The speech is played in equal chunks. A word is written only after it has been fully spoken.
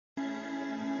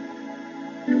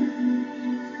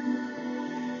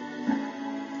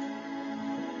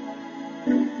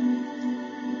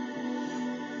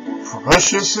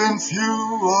Precious and few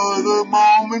are the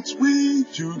moments we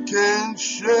two can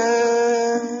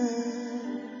share.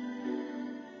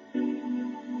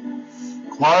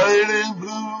 Quiet and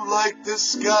blue like the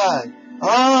sky,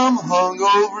 I'm hung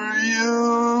over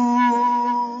you.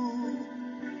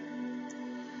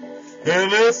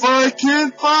 And if I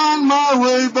can't find my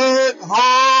way back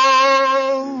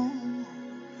home,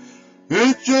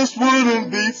 it just wouldn't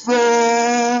be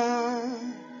fair.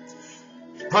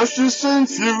 Precious and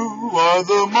few are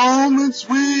the moments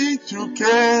we two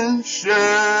can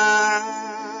share.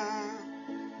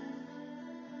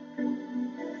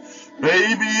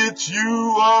 Baby, it's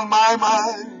you on my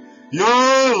mind,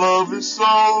 your love is so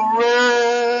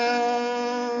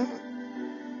rare.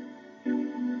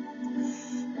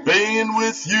 Being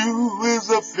with you is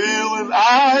a feeling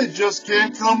I just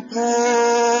can't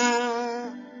compare.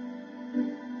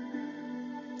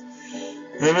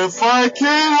 And if I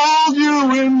can't hold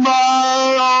you in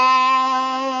my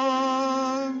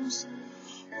arms,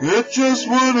 it just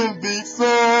wouldn't be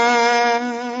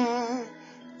fair.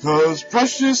 'Cause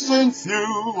precious and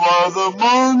few are the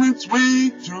moments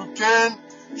we two can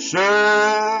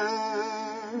share.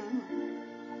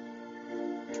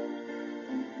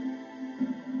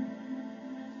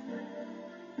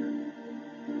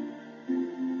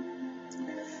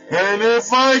 And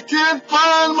if I can't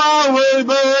find my way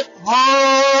back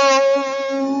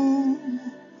home,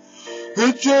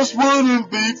 it just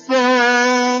wouldn't be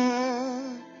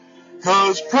fair.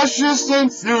 'Cause precious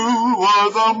and few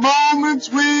are the moments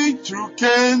we two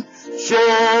can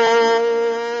share.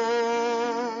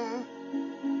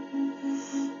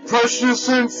 Precious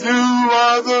and few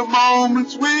are the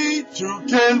moments we two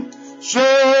can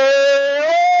share.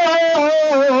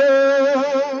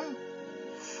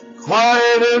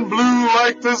 Quiet and blue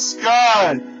like the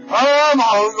sky, I'm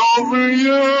hung over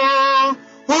you.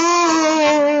 Ooh.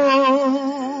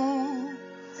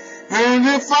 And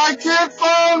if I can't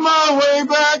find my way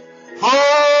back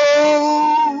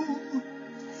home,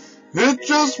 it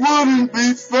just wouldn't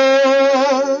be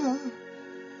fair.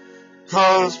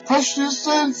 'Cause precious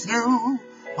and few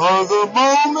are the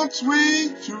moments we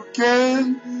two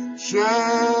can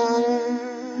share.